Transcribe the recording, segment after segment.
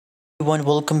everyone,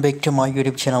 welcome back to my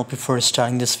YouTube channel. Before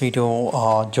starting this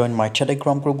video, join my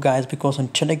Telegram group, guys, because on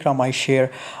Telegram I share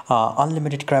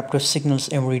unlimited crypto signals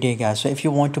every day, guys. So if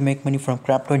you want to make money from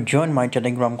crypto, join my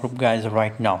Telegram group, guys,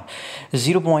 right now.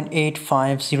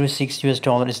 0.8506 US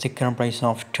dollar is the current price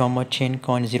of TomoChain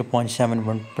coin.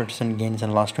 0.71% gains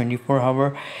in last 24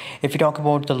 hours. If you talk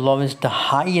about the lowest, the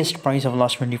highest price of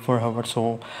last 24 hours,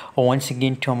 so once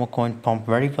again Tomo coin pumped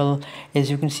very well.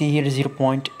 As you can see here,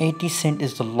 0.80 cent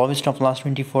is the lowest of last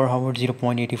 24 hours.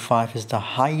 0.85 is the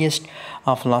highest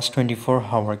of last 24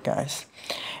 hours, guys.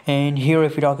 And here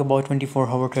if we talk about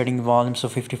 24-hour trading volume, so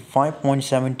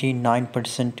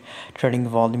 55.79% trading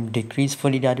volume decrease.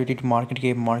 Fully diluted market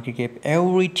cap,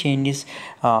 every change is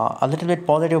a little bit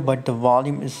positive, but the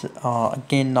volume is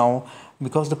again now,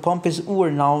 because the pump is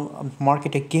over, now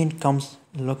market again comes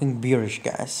looking bearish,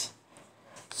 guys.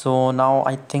 So now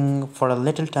I think for a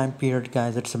little time period,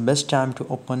 guys, it's the best time to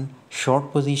open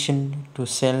short position to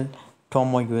sell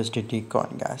Tomo USDT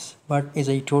coin, guys. But as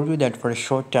I told you that for a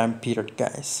short time period,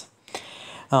 guys.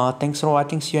 Thanks for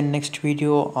watching. See you in next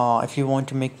video. If you want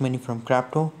to make money from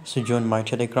crypto, so join my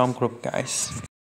Telegram group, guys.